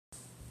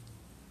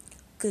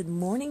Good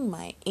morning,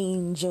 my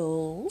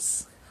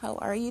angels. How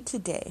are you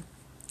today?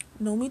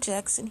 Nomi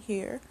Jackson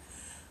here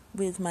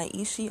with my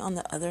Ishi on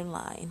the other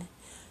line.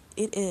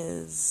 It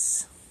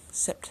is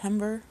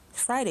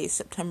Friday,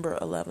 September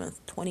 11th,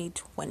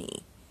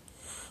 2020.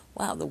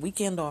 Wow, the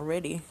weekend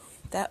already.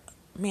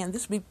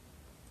 This week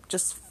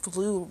just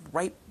flew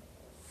right,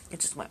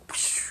 it just went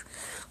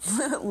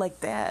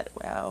like that.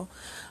 Wow.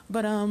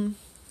 But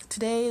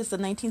today is the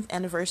 19th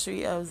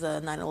anniversary of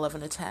the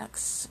 9/11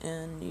 attacks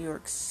in New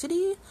York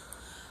City.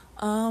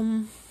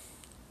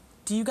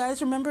 Do you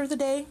guys remember the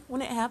day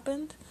when it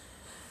happened?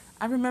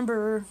 I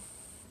remember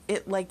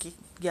it like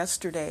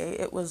yesterday.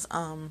 It was,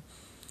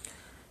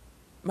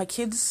 my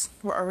kids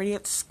were already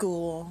at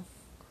school.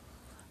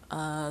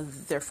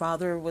 Their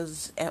father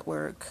was at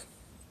work.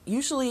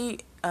 Usually,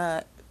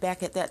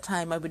 back at that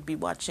time, I would be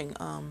watching,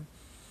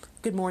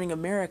 Good Morning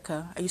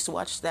America. I used to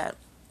watch that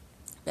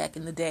back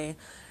in the day.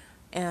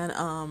 And,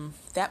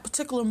 that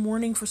particular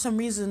morning, for some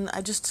reason,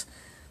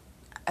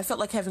 I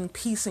felt like having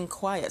peace and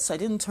quiet, so I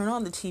didn't turn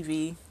on the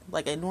TV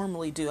like I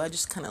normally do. I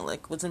just kind of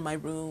like was in my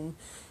room,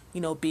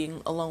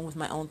 being alone with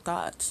my own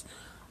thoughts.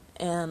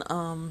 And,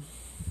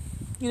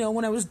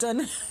 when I was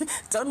done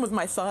with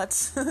my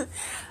thoughts,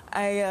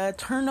 I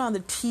turned on the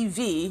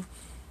TV,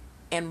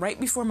 and right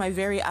before my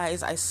very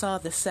eyes, I saw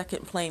the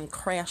second plane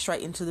crash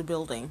right into the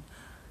building.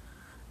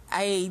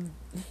 I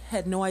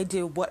had no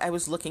idea what I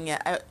was looking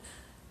at.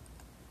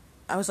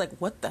 I was like,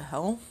 what the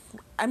hell?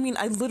 I mean,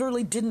 I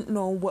literally didn't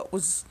know what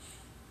was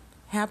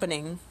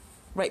happening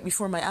right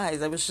before my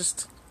eyes. I was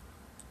just,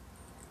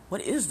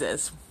 what is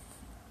this?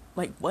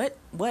 Like, what,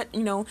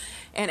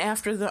 and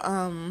after the,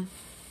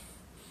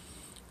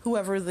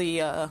 whoever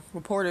the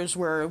reporters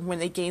were, when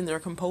they gained their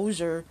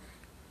composure,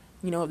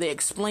 they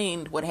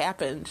explained what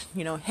happened.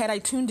 Had I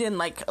tuned in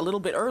like a little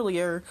bit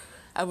earlier,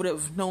 I would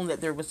have known that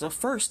there was a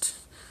first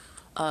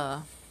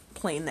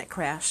plane that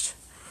crashed.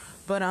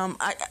 But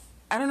I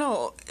don't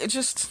know, it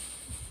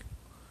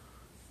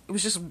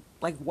was just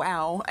like,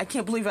 wow, I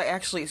can't believe I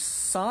actually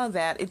saw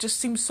that. It just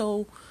seems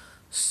so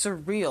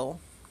surreal.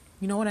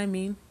 You know what I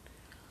mean?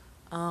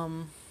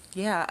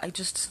 Yeah,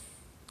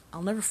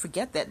 I'll never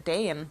forget that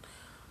day and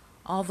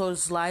all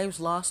those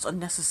lives lost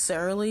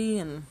unnecessarily.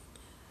 And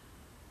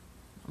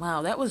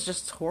wow, that was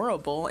just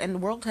horrible. And the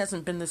world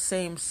hasn't been the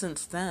same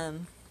since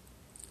then.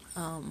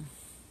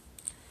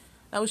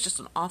 That was just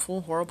an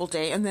awful, horrible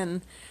day. And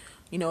then,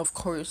 of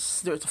course,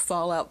 there's a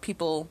fallout,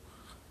 people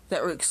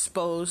that were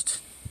exposed,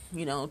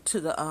 to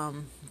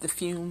the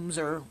fumes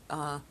or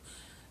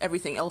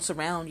everything else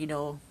around.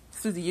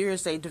 Through the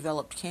years they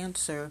developed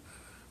cancer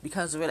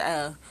because of it.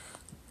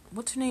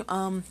 What's her name?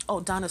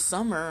 Donna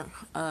Summer.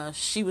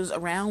 She was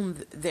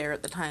around there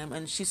at the time,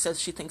 and she says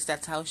she thinks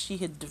that's how she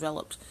had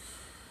developed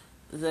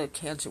the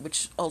cancer,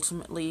 which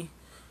ultimately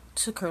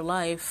took her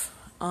life.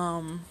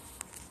 I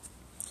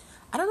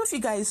don't know if you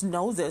guys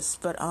know this,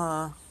 but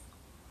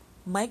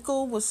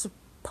Michael was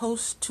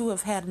supposed to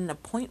have had an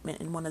appointment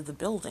in one of the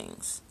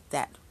buildings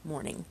that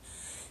morning.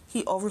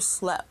 He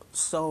overslept,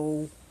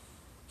 so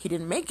he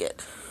didn't make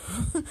it.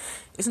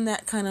 Isn't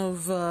that kind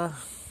of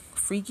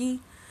freaky?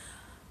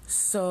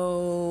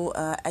 So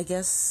I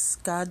guess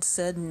God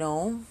said,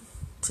 no,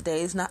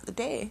 today is not the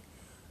day.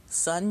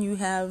 Son, you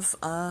have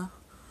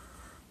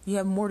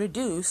more to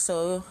do.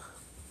 So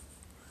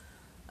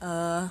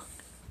God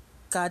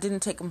didn't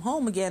take him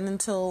home again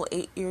until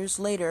 8 years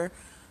later.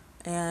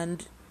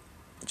 And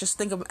just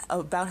think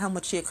about how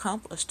much he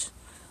accomplished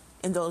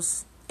in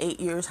those 8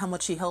 years, how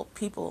much he helped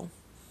people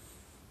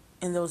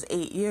in those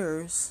 8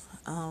 years.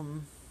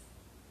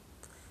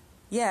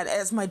 Yeah,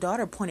 as my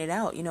daughter pointed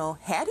out,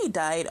 had he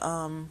died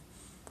on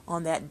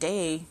that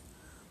day,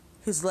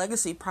 his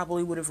legacy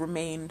probably would have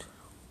remained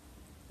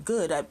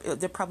good.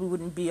 There probably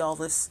wouldn't be all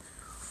this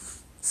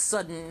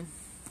sudden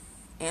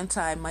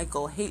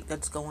anti-Michael hate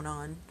that's going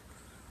on.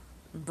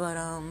 But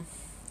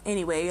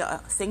anyway,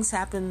 things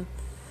happen,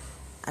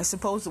 I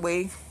suppose, the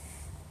way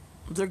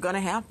they're going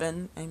to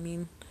happen. I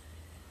mean,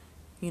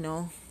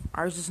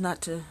 ours is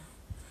not to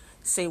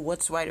say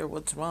what's right or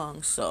what's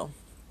wrong. So,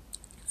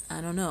 I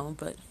don't know,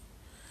 but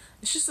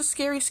it's just a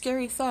scary,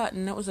 scary thought.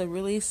 And that was a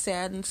really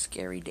sad and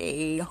scary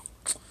day.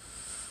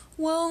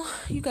 Well,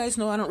 you guys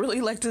know I don't really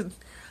like to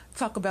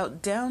talk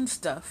about down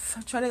stuff.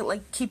 I try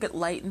to keep it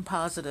light and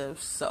positive.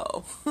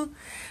 So,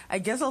 I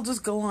guess I'll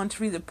just go on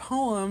to read the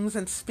poems.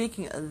 And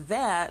speaking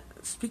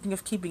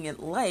of keeping it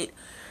light,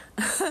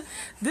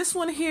 this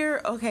one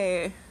here,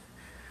 okay,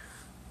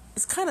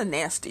 it's kind of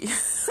nasty.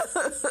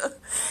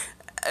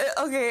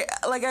 Okay,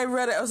 I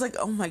read it, I was like,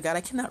 oh my God,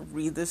 I cannot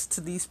read this to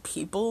these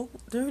people.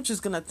 They're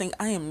just gonna think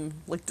I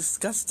am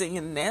disgusting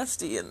and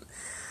nasty, and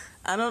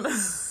I don't know.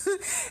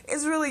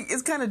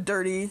 It's kind of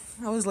dirty.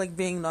 I was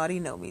being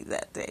naughty Nomi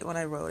that day when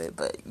I wrote it,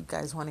 but you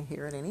guys want to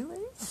hear it anyway?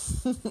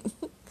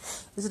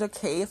 Is it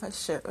okay if I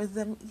share it with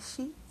them,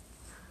 Ishi?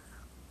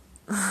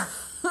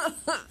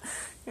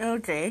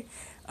 Okay.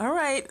 All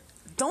right.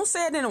 Don't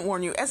say I didn't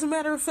warn you. As a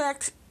matter of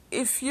fact,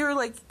 if you're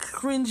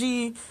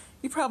cringy,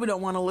 you probably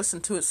don't want to listen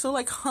to it. So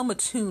hum a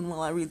tune while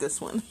I read this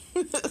one.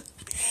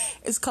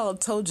 It's called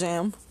Toe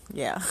Jam.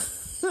 Yeah.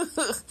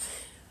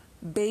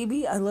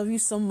 Baby, I love you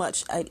so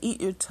much. I'd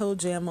eat your toe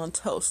jam on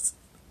toast.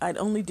 I'd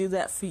only do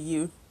that for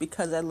you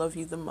because I love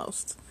you the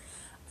most.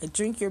 I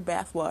drink your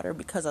bath water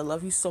because I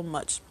love you so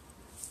much.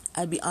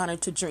 I'd be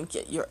honored to drink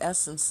it, your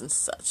essence and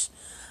such.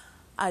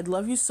 I'd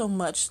love you so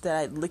much that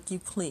I'd lick you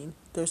clean.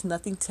 There's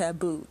nothing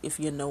taboo, if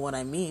you know what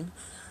I mean.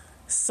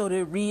 So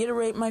to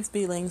reiterate my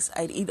feelings,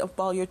 I'd eat up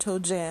all your toe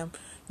jam.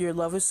 Your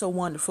love is so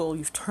wonderful.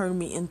 You've turned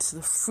me into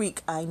the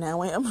freak I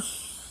now am.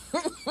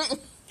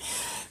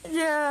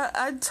 Yeah,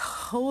 I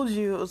told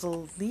you it was a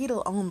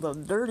little on the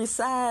dirty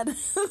side.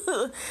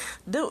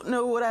 Don't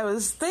know what I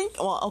was thinking.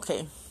 Well,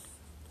 okay.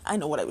 I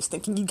know what I was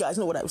thinking. You guys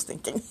know what I was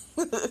thinking.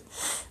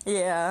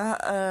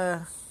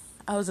 Yeah,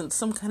 I was in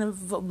some kind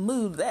of a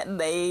mood that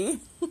day.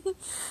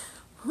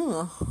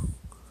 Huh.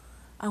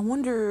 I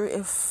wonder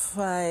if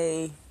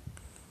that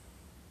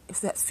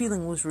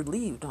feeling was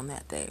relieved on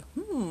that day.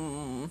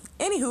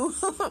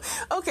 Anywho,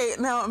 okay,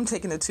 now I'm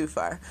taking it too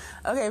far.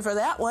 Okay, for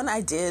that one,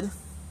 I did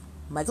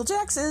Michael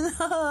Jackson.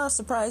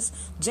 Surprise.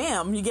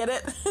 Jam, you get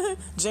it?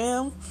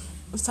 Jam.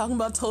 I was talking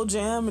about toe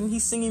jam, and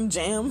he's singing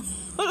Jam.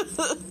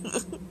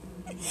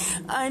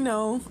 I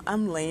know,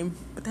 I'm lame,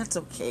 but that's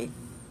okay.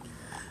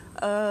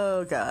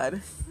 Oh,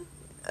 God.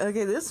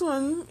 Okay, this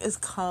one is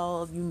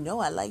called You Know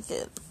I Like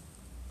It.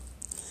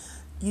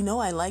 You know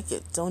I like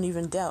it, don't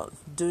even doubt.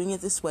 Doing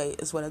it this way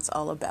is what it's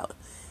all about.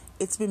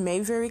 It's been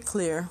made very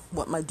clear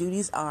what my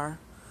duties are.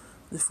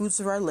 The fruits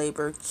of our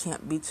labor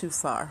can't be too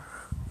far.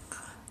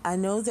 I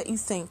know that you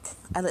think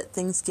I let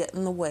things get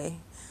in the way.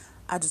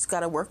 I just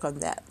gotta work on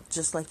that,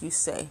 just like you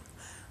say.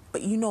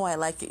 But you know I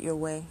like it your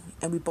way,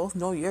 and we both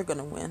know you're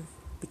gonna win,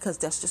 because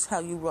that's just how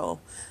you roll.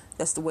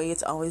 That's the way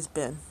it's always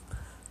been.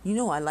 You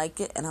know I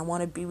like it, and I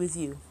want to be with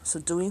you. So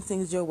doing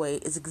things your way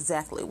is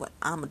exactly what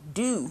I'ma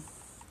do.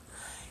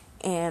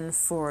 And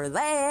for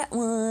that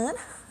one,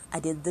 I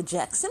did the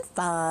Jackson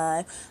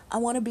 5. I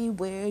want to be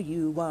where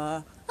you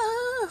are.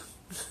 Ah.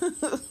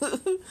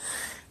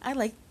 I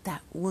like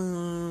that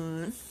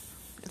one.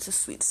 It's a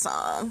sweet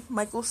song.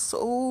 Michael's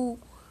so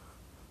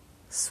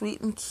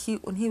sweet and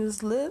cute when he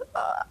was little.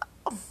 Ah.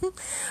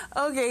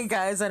 Okay,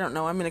 guys, I don't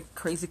know. I'm in a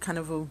crazy kind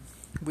of a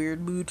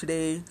weird mood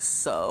today.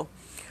 So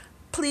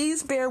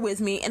please bear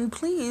with me, and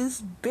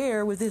please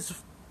bear with this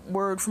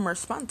word from our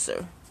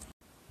sponsor.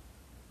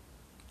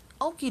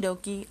 Okie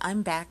dokie,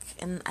 I'm back,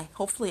 and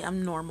hopefully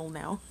I'm normal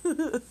now.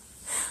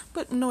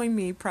 But knowing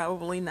me,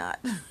 probably not.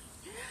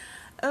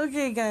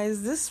 Okay,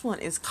 guys, this one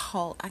is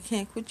called I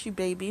Can't Quit You,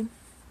 Baby.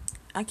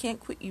 I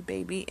can't quit you,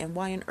 baby, and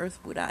why on earth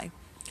would I?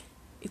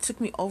 It took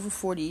me over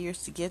 40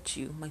 years to get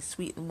you, my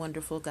sweet and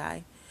wonderful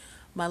guy.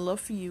 My love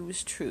for you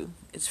is true.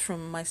 It's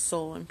from my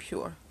soul and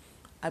pure.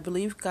 I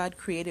believe God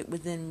created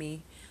within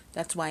me.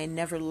 That's why I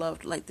never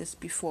loved like this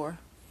before.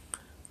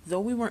 Though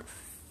we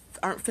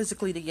aren't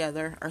physically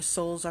together, our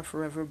souls are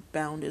forever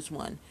bound as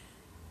one.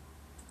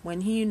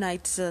 When He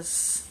unites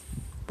us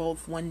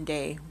both one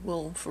day,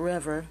 we'll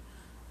forever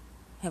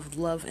have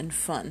love and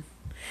fun.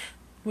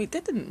 Wait,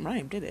 that didn't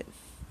rhyme, did it?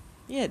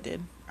 Yeah, it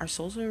did. Our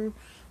souls are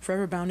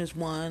forever bound as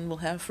one. We'll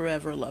have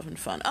forever love and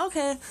fun.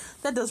 Okay,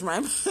 that does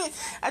rhyme.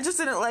 I just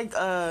didn't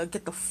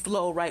get the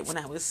flow right when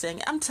I was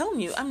saying. I'm telling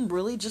you, I'm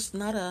really just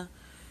not a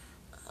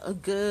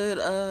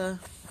good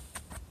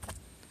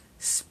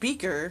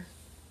speaker.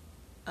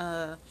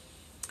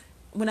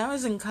 When I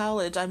was in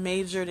college, I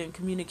majored in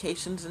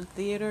communications and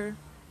theater.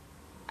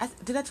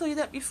 Did I tell you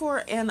that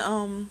before?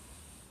 And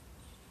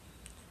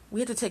we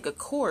had to take a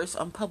course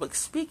on public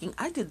speaking.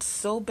 I did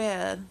so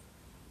bad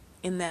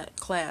in that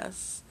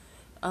class.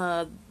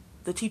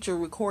 The teacher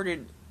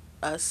recorded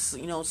us,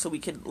 so we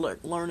could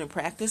learn and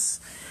practice.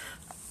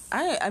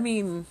 I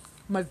mean,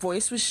 my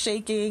voice was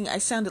shaking. I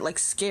sounded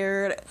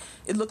scared.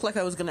 It looked like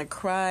I was gonna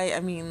cry. I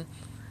mean,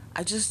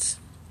 I just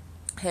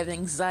have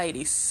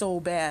anxiety so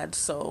bad.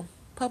 So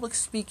public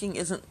speaking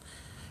isn't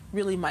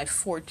really my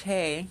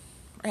forte.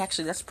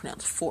 Actually, that's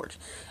pronounced fort.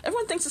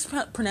 Everyone thinks it's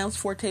pronounced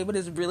forte, but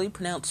it's really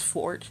pronounced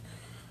fort.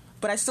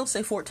 But I still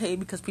say forte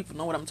because people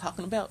know what I'm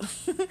talking about.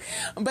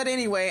 But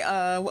anyway,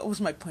 what was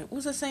my point? What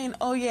was I saying?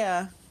 Oh,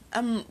 yeah.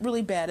 I'm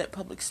really bad at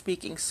public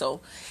speaking. So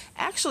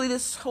actually,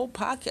 this whole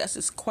podcast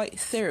is quite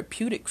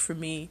therapeutic for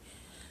me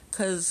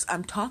because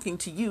I'm talking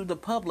to you, the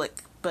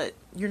public, but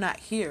you're not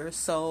here.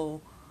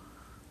 So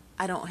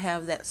I don't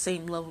have that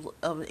same level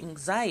of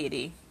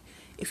anxiety.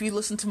 If you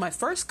listen to my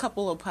first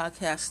couple of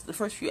podcasts, the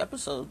first few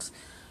episodes,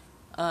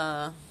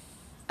 I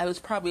was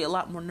probably a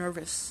lot more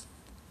nervous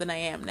than I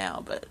am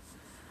now. But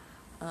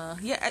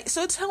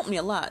so it's helped me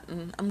a lot,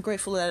 and I'm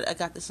grateful that I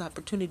got this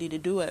opportunity to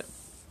do it.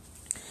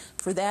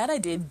 For that, I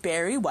did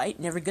Barry White,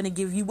 Never Gonna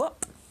Give You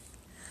Up.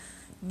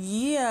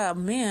 Yeah,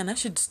 man, I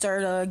should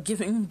start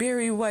giving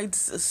Barry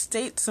White's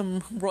estate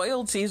some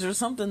royalties or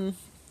something,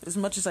 as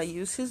much as I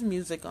use his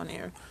music on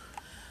air.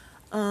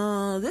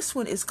 This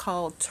one is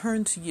called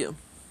Turn to You.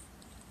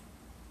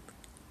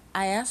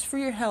 I asked for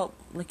your help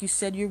like you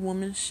said your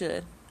woman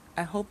should.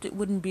 I hoped it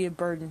wouldn't be a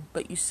burden,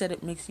 but you said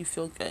it makes you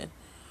feel good.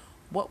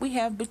 What we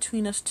have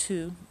between us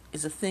two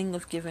is a thing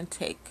of give and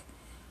take.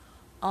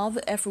 All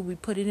the effort we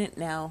put in it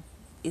now,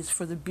 is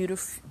for the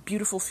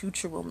beautiful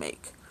future we'll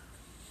make.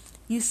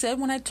 You said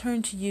when I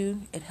turn to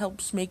you, it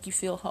helps make you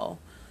feel whole.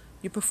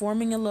 You're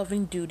performing a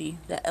loving duty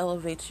that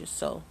elevates your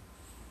soul.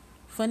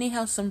 Funny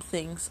how some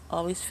things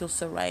always feel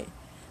so right,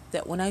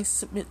 that when I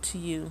submit to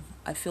you,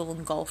 I feel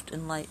engulfed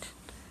in light.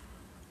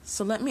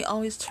 So let me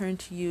always turn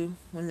to you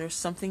when there's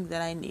something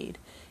that I need,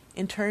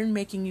 in turn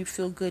making you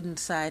feel good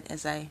inside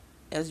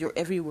as your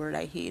every word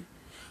I heed.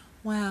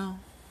 Wow.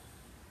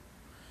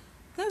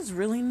 That's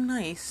really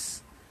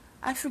nice.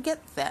 I forget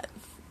that.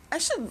 I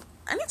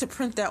need to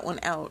print that one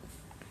out.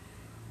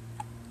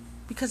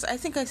 Because I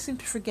think I seem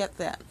to forget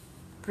that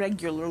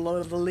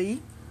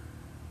regularly.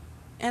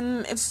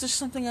 And it's just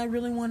something I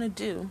really want to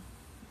do.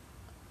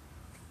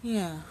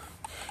 Yeah.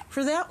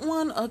 For that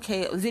one,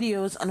 okay,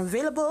 video is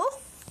unavailable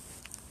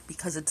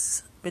because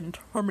it's been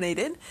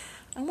terminated.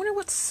 I wonder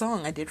what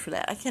song I did for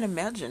that. I can't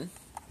imagine.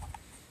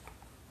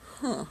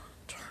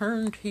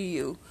 Turn to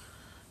you.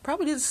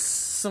 Probably did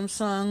some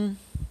song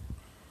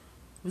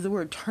with the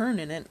word turn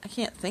in it. I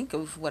can't think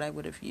of what I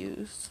would have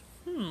used.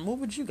 What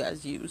would you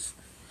guys use?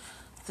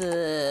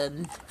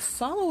 The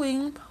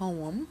following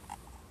poem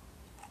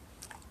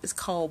is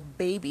called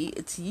Baby,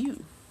 It's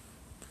You.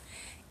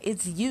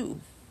 It's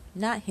you,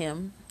 not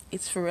him.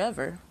 It's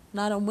forever,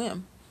 not a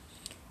whim.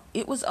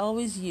 It was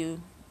always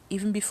you,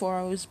 even before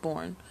I was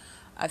born.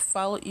 I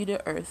followed you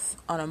to earth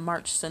on a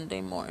March Sunday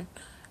morn.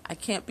 I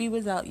can't be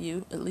without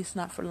you, at least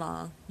not for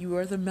long. You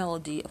are the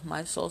melody of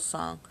my soul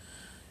song.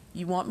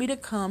 You want me to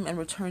come and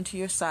return to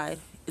your side.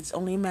 It's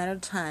only a matter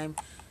of time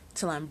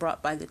till I'm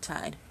brought by the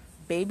tide.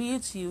 Baby,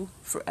 it's you,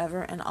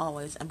 forever and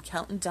always. I'm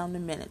counting down the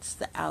minutes,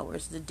 the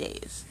hours, the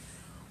days.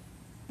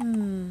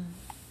 And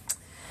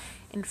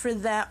for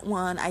that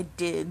one, I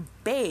did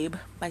Babe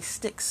by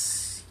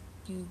Styx.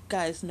 You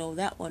guys know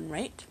that one,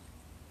 right?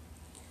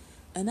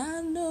 And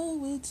I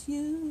know it's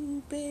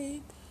you,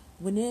 babe.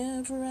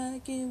 Whenever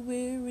I get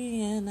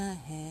weary and I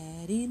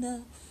had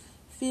enough,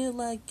 feel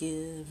like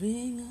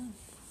giving up.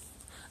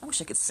 I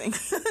wish I could sing.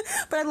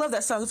 But I love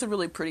that song. It's a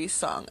really pretty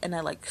song. And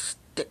I like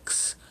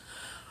Styx.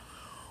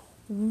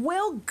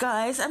 Well,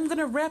 guys, I'm going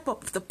to wrap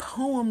up the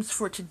poems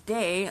for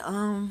today.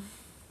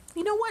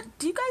 You know what?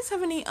 Do you guys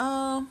have any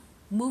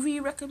movie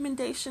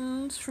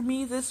recommendations for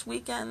me this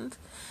weekend?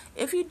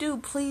 If you do,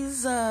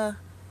 please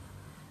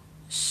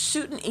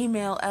shoot an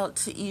email out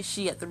to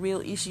Ishi at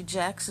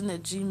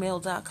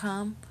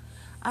therealishijackson@gmail.com.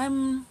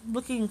 I'm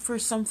looking for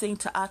something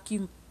to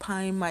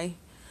occupy my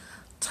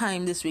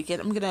time this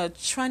weekend. I'm going to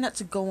try not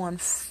to go on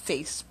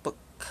Facebook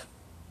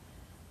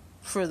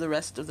for the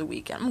rest of the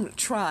weekend. I'm going to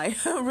try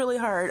really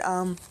hard.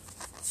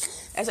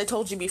 As I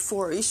told you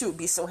before, Ishi would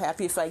be so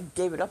happy if I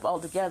gave it up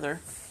altogether.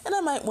 And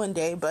I might one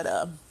day, but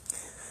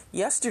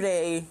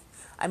yesterday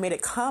I made a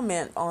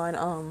comment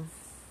on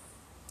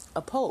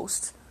a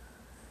post,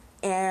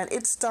 and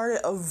it started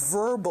a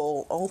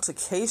verbal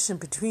altercation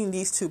between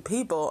these two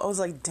people. I was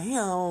like,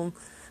 damn.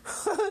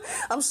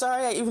 I'm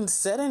sorry I even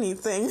said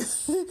anything.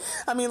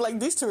 I mean, like,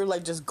 these two were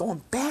like just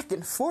going back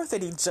and forth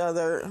at each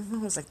other. I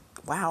was like,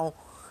 wow.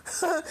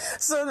 So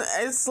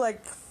it's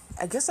like,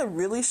 I guess I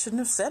really shouldn't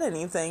have said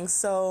anything.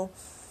 So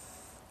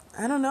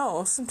I don't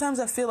know. Sometimes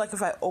I feel like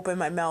if I open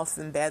my mouth,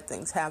 then bad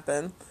things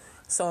happen.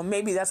 So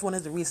maybe that's one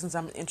of the reasons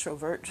I'm an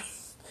introvert.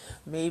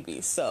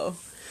 Maybe. So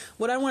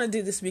what I want to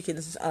do this weekend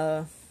is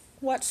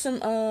watch some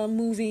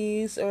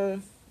movies or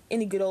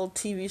any good old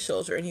TV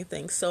shows or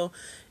anything. So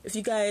if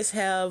you guys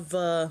have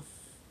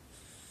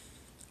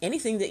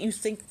anything that you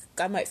think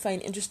I might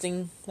find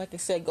interesting, like I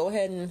said, go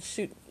ahead and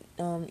shoot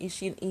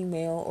Ishi an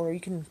email, or you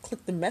can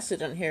click the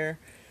message on here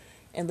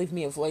and leave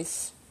me a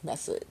voice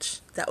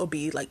message. That would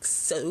be like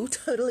so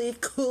totally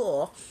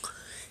cool.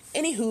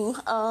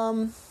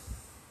 Anywho,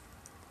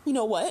 you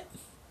know what?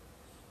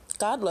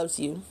 God loves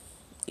you.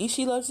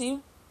 Ishi loves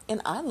you.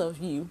 And I love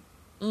you.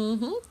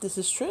 This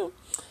is true.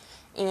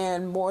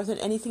 And more than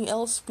anything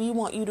else, we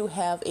want you to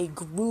have a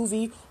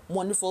groovy,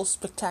 wonderful,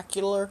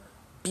 spectacular,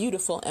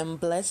 beautiful, and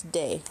blessed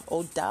day.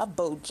 Oda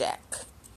Bojack.